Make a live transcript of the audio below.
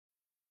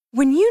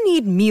When you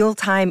need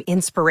mealtime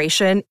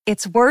inspiration,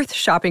 it's worth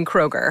shopping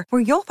Kroger,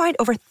 where you'll find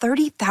over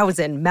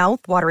 30,000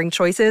 mouth-watering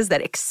choices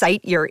that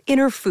excite your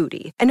inner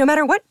foodie. And no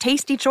matter what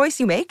tasty choice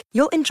you make,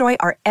 you'll enjoy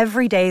our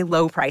everyday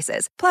low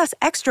prices, plus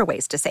extra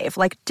ways to save,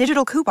 like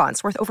digital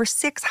coupons worth over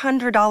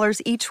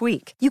 $600 each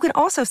week. You can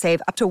also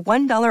save up to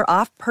 $1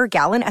 off per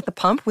gallon at the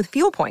pump with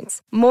fuel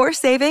points. More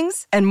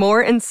savings and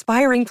more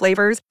inspiring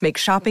flavors make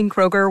shopping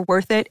Kroger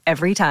worth it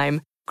every time.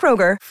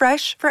 Kroger,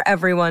 fresh for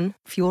everyone.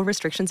 Fuel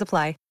restrictions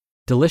apply.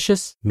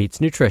 Delicious meets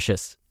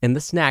nutritious in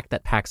the snack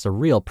that packs a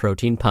real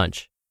protein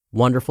punch.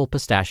 Wonderful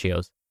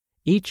Pistachios.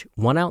 Each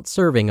 1-ounce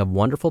serving of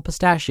Wonderful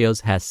Pistachios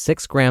has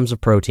 6 grams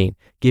of protein,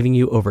 giving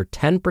you over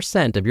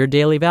 10% of your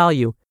daily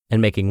value and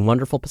making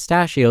Wonderful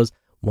Pistachios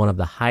one of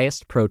the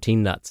highest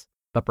protein nuts.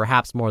 But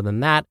perhaps more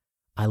than that,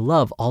 I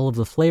love all of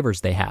the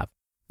flavors they have.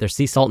 Their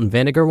sea salt and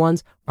vinegar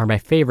ones are my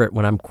favorite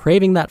when I'm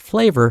craving that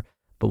flavor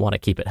but want to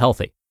keep it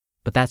healthy.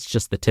 But that's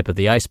just the tip of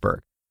the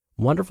iceberg.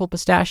 Wonderful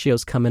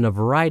Pistachios come in a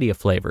variety of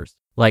flavors,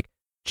 like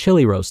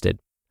chili roasted,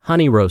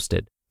 honey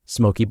roasted,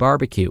 smoky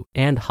barbecue,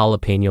 and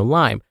jalapeno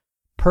lime,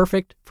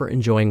 perfect for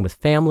enjoying with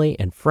family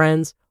and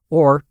friends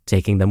or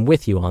taking them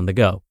with you on the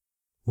go.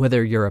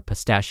 Whether you're a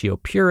pistachio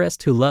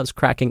purist who loves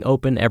cracking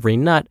open every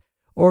nut,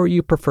 or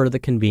you prefer the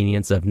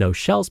convenience of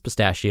no-shells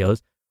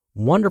pistachios,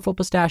 Wonderful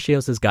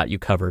Pistachios has got you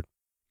covered.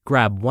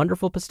 Grab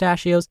Wonderful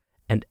Pistachios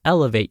and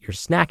elevate your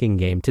snacking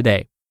game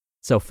today.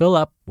 So fill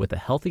up with a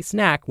healthy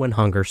snack when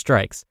hunger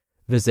strikes.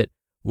 Visit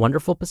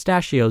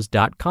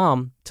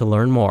wonderfulpistachios.com to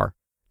learn more.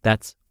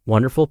 That's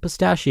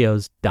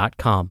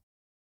wonderfulpistachios.com.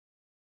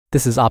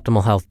 This is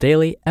Optimal Health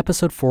Daily,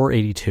 episode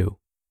 482,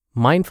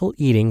 Mindful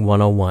Eating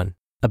 101,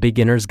 A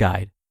Beginner's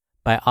Guide,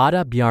 by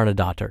Ada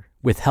Bjarnadottir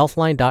with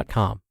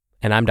Healthline.com,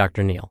 and I'm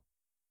Dr. Neil.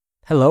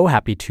 Hello,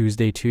 happy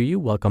Tuesday to you.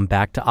 Welcome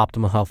back to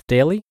Optimal Health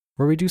Daily,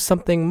 where we do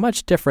something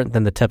much different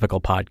than the typical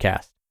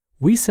podcast.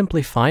 We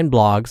simply find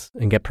blogs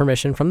and get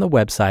permission from the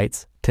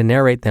websites to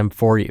narrate them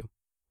for you.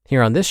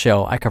 Here on this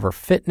show, I cover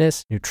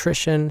fitness,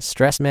 nutrition,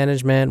 stress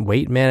management,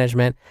 weight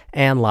management,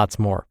 and lots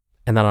more.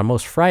 And then on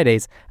most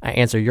Fridays, I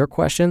answer your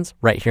questions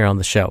right here on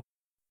the show.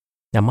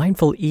 Now,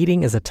 mindful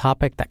eating is a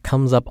topic that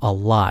comes up a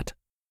lot.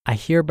 I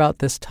hear about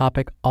this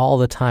topic all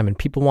the time, and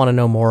people want to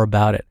know more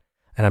about it.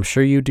 And I'm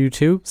sure you do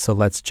too, so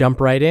let's jump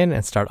right in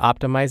and start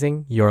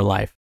optimizing your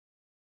life.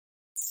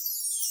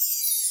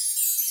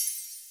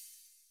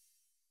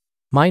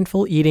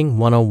 Mindful Eating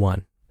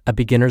 101, A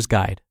Beginner's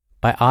Guide,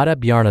 by Ada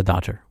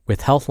Bjarnadottir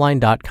with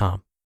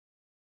Healthline.com.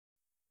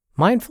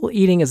 Mindful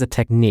eating is a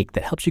technique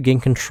that helps you gain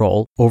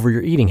control over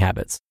your eating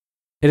habits.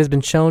 It has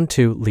been shown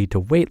to lead to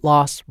weight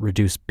loss,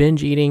 reduce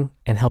binge eating,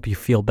 and help you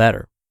feel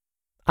better.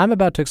 I'm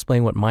about to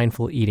explain what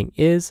mindful eating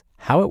is,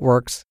 how it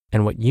works,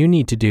 and what you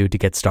need to do to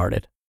get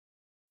started.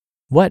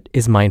 What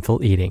is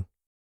mindful eating?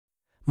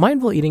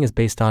 Mindful eating is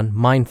based on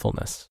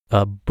mindfulness,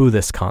 a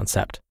Buddhist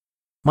concept.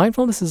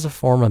 Mindfulness is a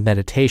form of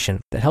meditation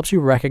that helps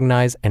you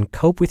recognize and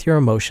cope with your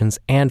emotions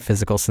and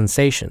physical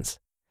sensations.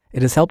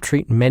 It has helped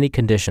treat many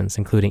conditions,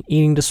 including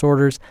eating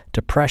disorders,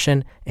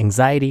 depression,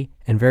 anxiety,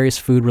 and various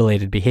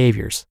food-related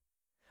behaviors.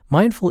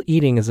 Mindful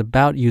eating is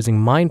about using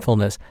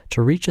mindfulness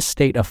to reach a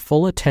state of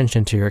full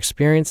attention to your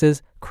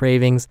experiences,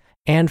 cravings,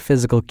 and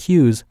physical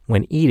cues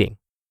when eating.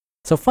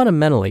 So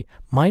fundamentally,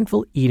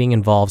 mindful eating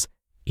involves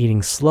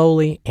eating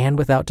slowly and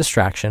without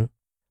distraction,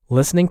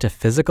 listening to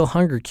physical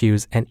hunger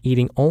cues and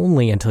eating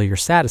only until you're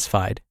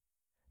satisfied,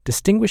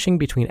 distinguishing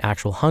between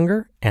actual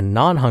hunger and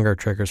non-hunger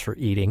triggers for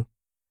eating,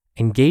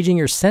 engaging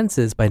your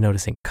senses by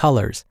noticing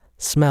colors,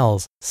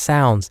 smells,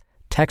 sounds,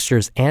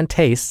 textures, and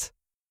tastes,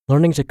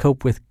 learning to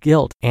cope with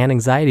guilt and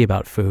anxiety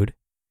about food,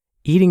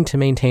 eating to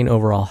maintain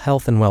overall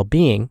health and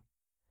well-being,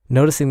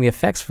 noticing the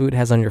effects food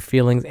has on your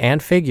feelings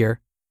and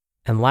figure,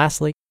 and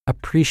lastly,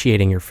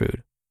 appreciating your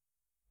food.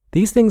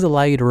 These things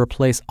allow you to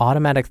replace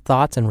automatic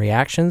thoughts and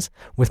reactions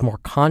with more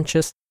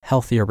conscious,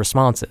 healthier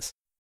responses.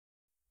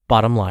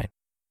 Bottom line,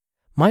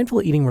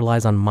 mindful eating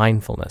relies on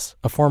mindfulness,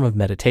 a form of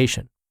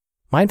meditation.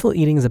 Mindful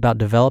eating is about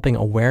developing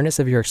awareness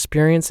of your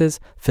experiences,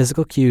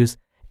 physical cues,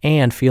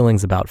 and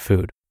feelings about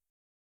food.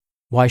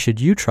 Why should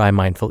you try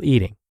mindful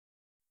eating?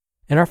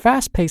 In our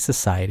fast-paced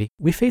society,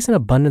 we face an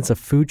abundance of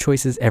food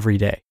choices every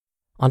day.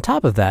 On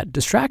top of that,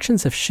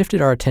 distractions have shifted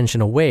our attention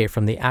away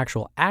from the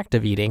actual act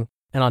of eating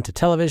and onto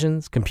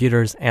televisions,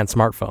 computers, and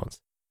smartphones.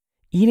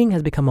 Eating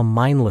has become a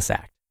mindless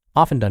act,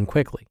 often done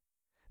quickly.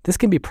 This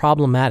can be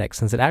problematic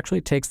since it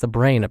actually takes the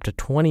brain up to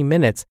 20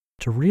 minutes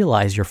to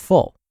realize you're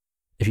full.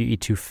 If you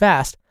eat too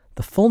fast,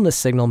 the fullness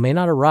signal may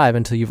not arrive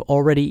until you've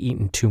already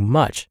eaten too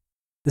much.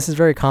 This is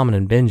very common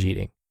in binge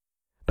eating.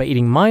 By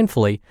eating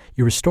mindfully,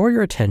 you restore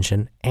your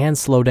attention and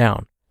slow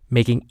down,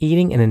 making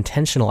eating an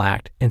intentional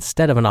act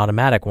instead of an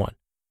automatic one.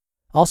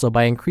 Also,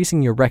 by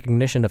increasing your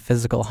recognition of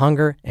physical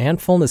hunger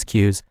and fullness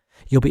cues,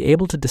 you'll be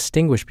able to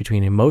distinguish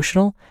between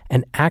emotional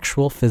and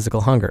actual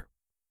physical hunger.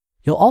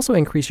 You'll also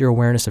increase your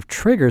awareness of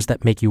triggers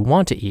that make you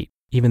want to eat,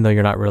 even though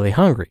you're not really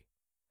hungry.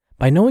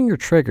 By knowing your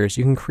triggers,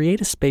 you can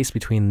create a space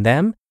between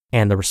them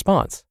and the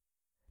response.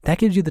 That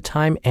gives you the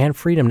time and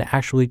freedom to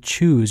actually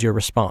choose your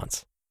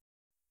response.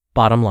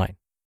 Bottom line.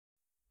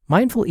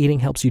 Mindful eating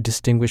helps you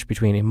distinguish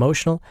between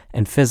emotional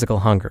and physical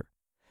hunger.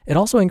 It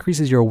also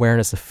increases your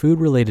awareness of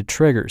food-related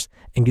triggers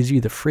and gives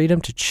you the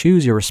freedom to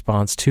choose your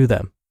response to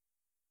them.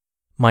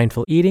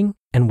 Mindful eating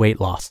and weight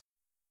loss.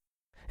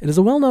 It is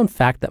a well-known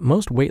fact that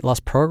most weight loss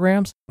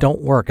programs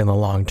don't work in the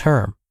long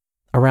term.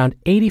 Around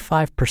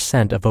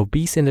 85% of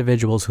obese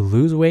individuals who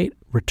lose weight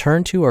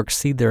return to or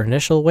exceed their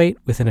initial weight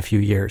within a few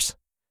years.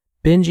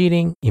 Binge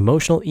eating,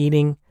 emotional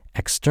eating,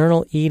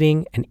 external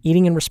eating, and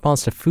eating in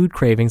response to food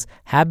cravings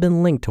have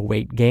been linked to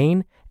weight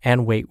gain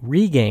and weight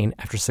regain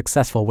after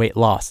successful weight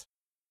loss.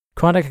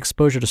 Chronic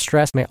exposure to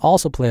stress may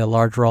also play a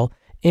large role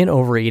in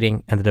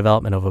overeating and the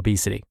development of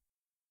obesity.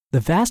 The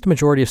vast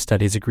majority of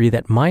studies agree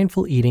that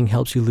mindful eating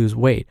helps you lose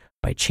weight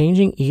by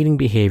changing eating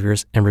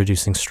behaviors and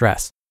reducing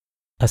stress.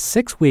 A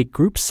 6-week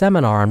group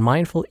seminar on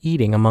mindful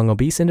eating among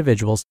obese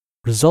individuals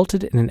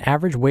resulted in an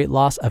average weight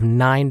loss of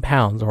 9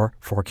 pounds or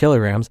 4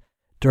 kilograms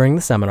during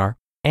the seminar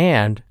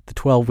and the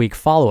 12-week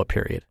follow-up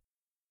period.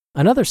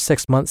 Another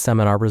 6-month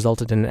seminar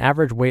resulted in an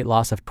average weight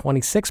loss of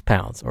 26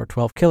 pounds or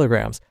 12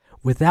 kilograms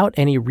without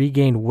any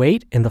regained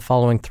weight in the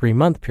following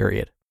 3-month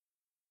period.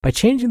 By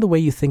changing the way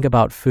you think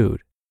about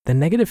food, the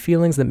negative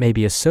feelings that may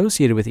be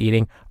associated with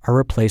eating are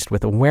replaced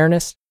with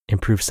awareness,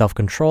 improved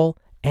self-control,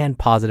 and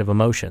positive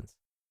emotions.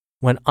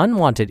 When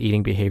unwanted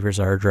eating behaviors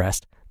are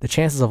addressed, the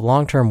chances of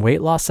long-term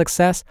weight loss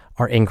success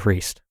are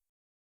increased.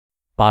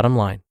 Bottom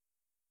line.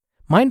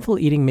 Mindful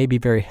eating may be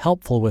very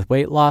helpful with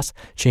weight loss,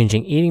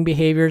 changing eating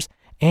behaviors,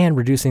 and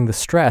reducing the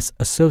stress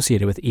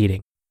associated with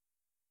eating.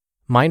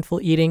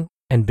 Mindful eating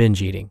and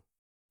binge eating.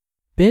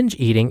 Binge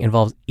eating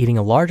involves eating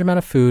a large amount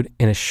of food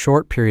in a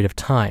short period of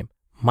time,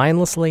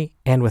 mindlessly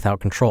and without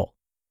control.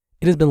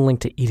 It has been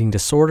linked to eating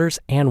disorders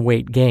and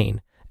weight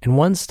gain, and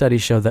one study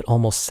showed that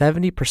almost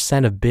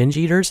 70% of binge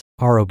eaters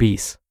are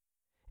obese.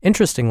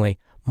 Interestingly,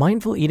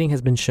 mindful eating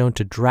has been shown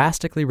to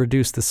drastically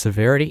reduce the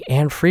severity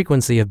and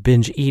frequency of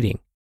binge eating.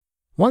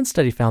 One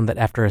study found that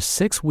after a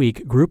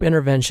 6-week group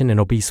intervention in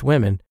obese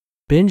women,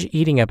 binge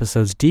eating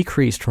episodes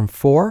decreased from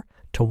 4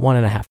 to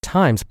 1.5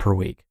 times per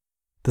week.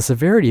 The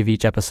severity of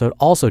each episode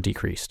also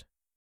decreased.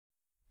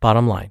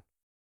 Bottom line.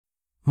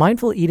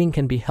 Mindful eating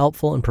can be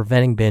helpful in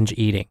preventing binge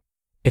eating.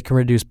 It can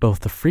reduce both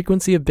the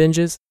frequency of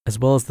binges as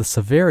well as the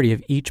severity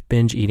of each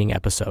binge eating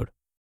episode.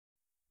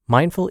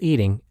 Mindful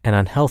eating and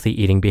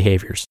unhealthy eating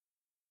behaviors.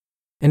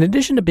 In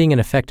addition to being an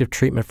effective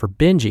treatment for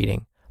binge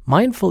eating,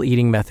 mindful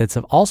eating methods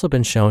have also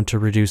been shown to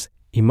reduce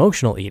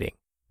emotional eating,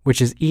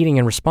 which is eating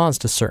in response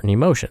to certain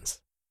emotions.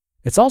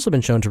 It's also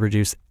been shown to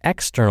reduce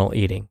external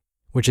eating,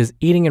 which is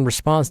eating in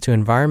response to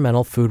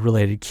environmental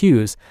food-related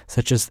cues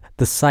such as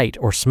the sight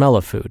or smell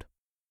of food.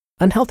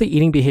 Unhealthy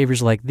eating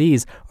behaviors like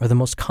these are the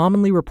most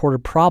commonly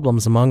reported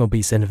problems among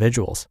obese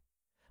individuals.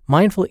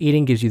 Mindful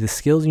eating gives you the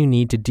skills you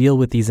need to deal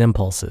with these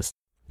impulses.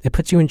 It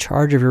puts you in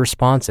charge of your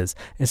responses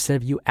instead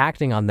of you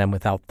acting on them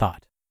without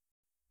thought.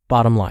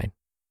 Bottom line.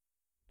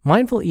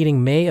 Mindful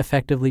eating may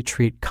effectively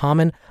treat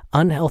common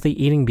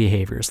unhealthy eating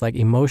behaviors like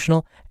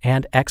emotional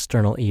and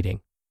external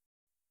eating.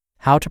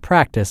 How to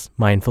practice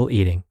mindful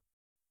eating.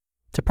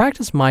 To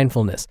practice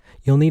mindfulness,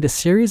 you'll need a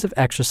series of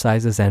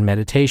exercises and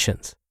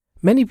meditations.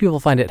 Many people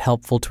find it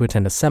helpful to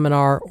attend a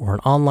seminar or an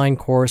online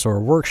course or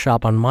a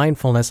workshop on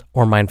mindfulness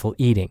or mindful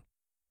eating.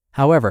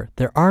 However,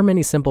 there are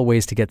many simple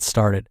ways to get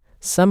started,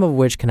 some of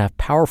which can have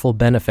powerful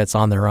benefits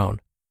on their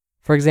own.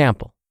 For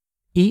example,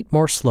 eat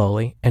more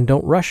slowly and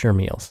don't rush your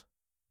meals.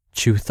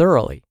 Chew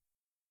thoroughly.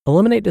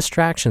 Eliminate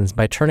distractions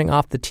by turning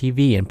off the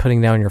TV and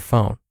putting down your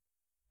phone.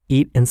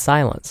 Eat in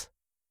silence.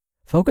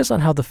 Focus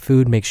on how the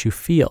food makes you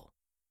feel.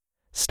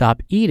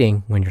 Stop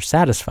eating when you're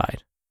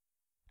satisfied.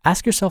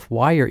 Ask yourself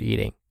why you're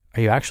eating.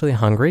 Are you actually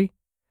hungry?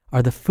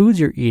 Are the foods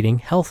you're eating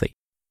healthy?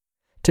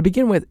 To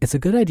begin with, it's a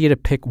good idea to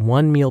pick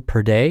one meal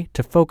per day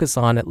to focus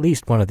on at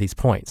least one of these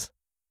points.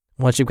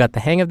 Once you've got the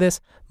hang of this,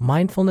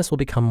 mindfulness will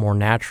become more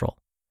natural.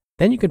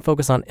 Then you can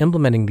focus on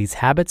implementing these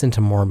habits into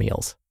more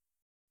meals.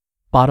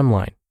 Bottom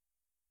line,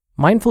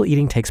 mindful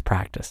eating takes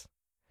practice.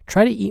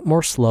 Try to eat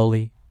more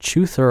slowly,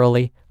 chew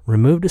thoroughly,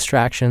 remove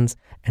distractions,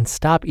 and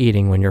stop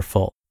eating when you're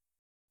full.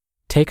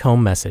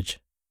 Take-home message.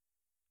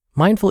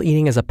 Mindful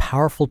eating is a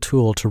powerful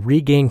tool to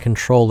regain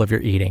control of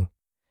your eating.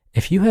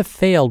 If you have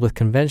failed with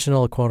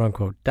conventional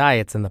quote-unquote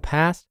diets in the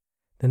past,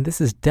 then this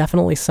is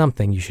definitely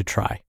something you should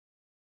try.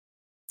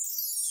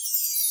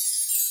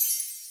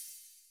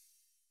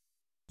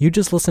 You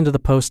just listened to the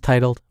post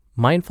titled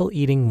Mindful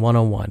Eating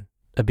 101,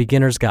 A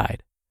Beginner's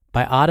Guide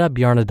by Ada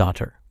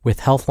Bjarnadottir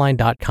with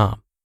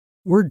Healthline.com.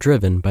 We're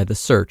driven by the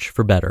search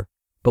for better,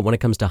 but when it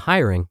comes to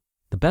hiring,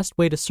 the best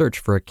way to search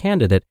for a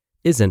candidate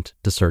isn't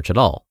to search at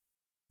all.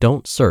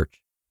 Don't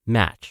search,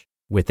 match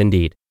with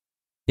Indeed.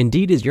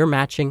 Indeed is your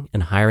matching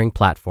and hiring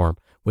platform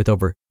with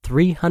over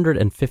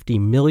 350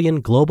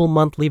 million global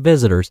monthly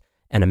visitors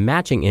and a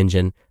matching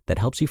engine that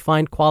helps you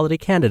find quality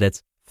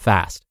candidates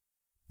fast.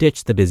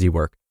 Ditch the busy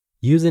work.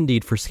 Use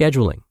Indeed for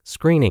scheduling,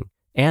 screening,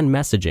 and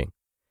messaging.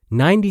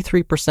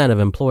 93% of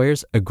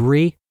employers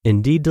agree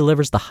Indeed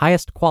delivers the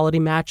highest quality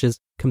matches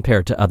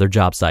compared to other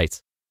job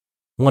sites.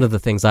 One of the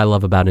things I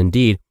love about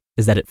Indeed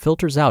is that it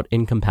filters out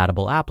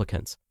incompatible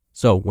applicants.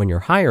 So when you're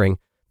hiring,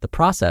 the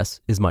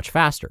process is much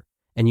faster,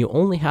 and you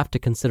only have to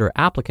consider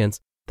applicants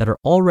that are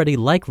already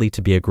likely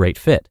to be a great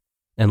fit.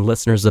 And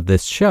listeners of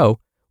this show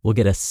will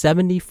get a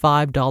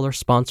 $75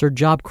 sponsored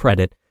job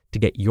credit to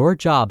get your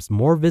jobs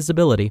more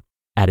visibility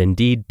at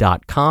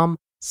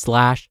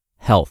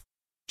Indeed.com/health.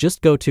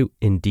 Just go to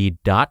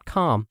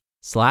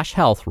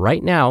Indeed.com/health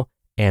right now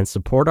and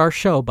support our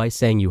show by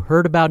saying you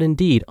heard about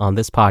Indeed on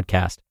this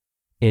podcast.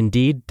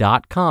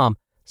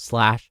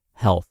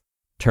 Indeed.com/health.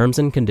 Terms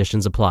and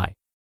conditions apply.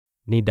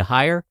 Need to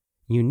hire?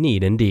 You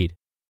need Indeed.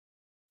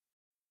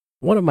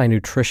 One of my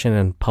nutrition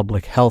and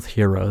public health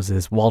heroes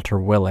is Walter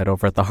Willett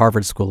over at the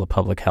Harvard School of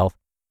Public Health.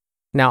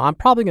 Now, I'm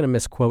probably going to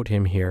misquote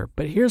him here,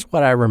 but here's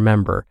what I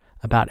remember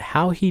about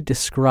how he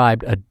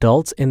described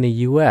adults in the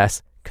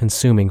U.S.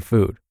 consuming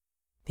food.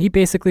 He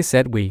basically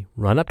said we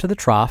run up to the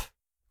trough,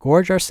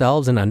 gorge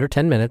ourselves in under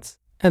 10 minutes,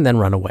 and then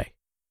run away.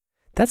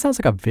 That sounds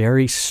like a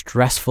very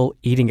stressful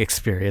eating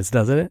experience,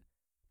 doesn't it?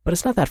 But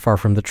it's not that far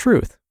from the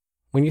truth.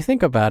 When you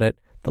think about it,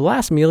 the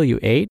last meal you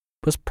ate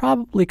was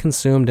probably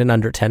consumed in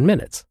under 10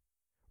 minutes.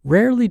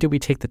 Rarely do we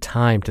take the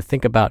time to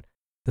think about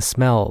the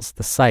smells,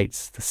 the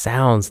sights, the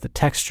sounds, the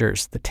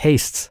textures, the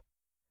tastes.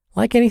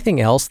 Like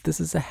anything else, this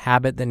is a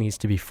habit that needs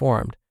to be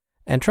formed.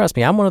 And trust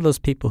me, I'm one of those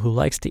people who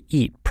likes to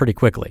eat pretty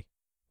quickly.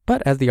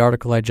 But as the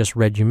article I just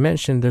read you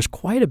mentioned, there's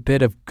quite a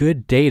bit of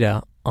good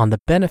data on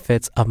the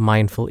benefits of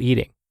mindful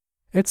eating.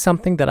 It's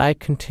something that I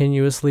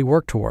continuously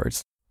work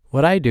towards.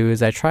 What I do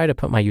is I try to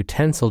put my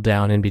utensil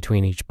down in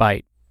between each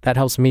bite. That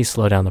helps me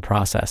slow down the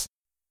process.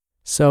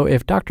 So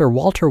if Dr.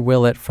 Walter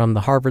Willett from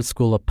the Harvard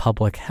School of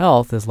Public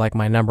Health is like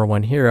my number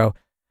one hero,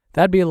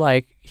 he'd be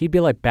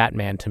like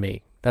Batman to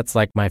me. That's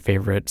like my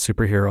favorite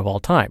superhero of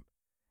all time.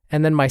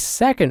 And then my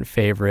second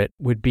favorite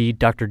would be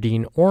Dr.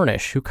 Dean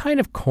Ornish, who kind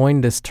of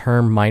coined this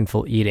term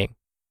mindful eating.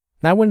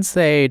 Now, I wouldn't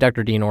say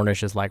Dr. Dean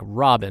Ornish is like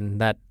Robin,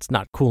 that's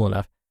not cool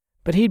enough,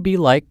 but he'd be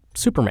like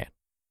Superman.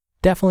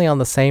 Definitely on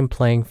the same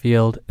playing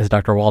field as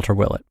Dr. Walter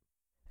Willett.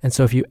 And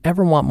so if you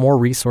ever want more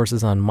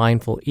resources on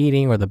mindful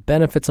eating or the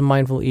benefits of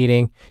mindful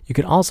eating, you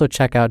can also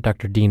check out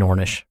Dr. Dean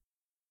Ornish.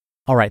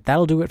 All right,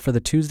 that'll do it for the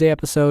Tuesday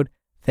episode.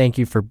 Thank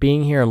you for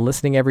being here and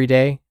listening every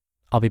day.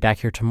 I'll be back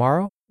here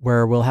tomorrow,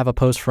 where we'll have a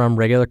post from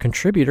regular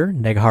contributor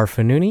Neghar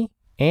Fonooni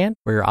and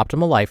where your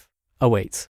optimal life awaits.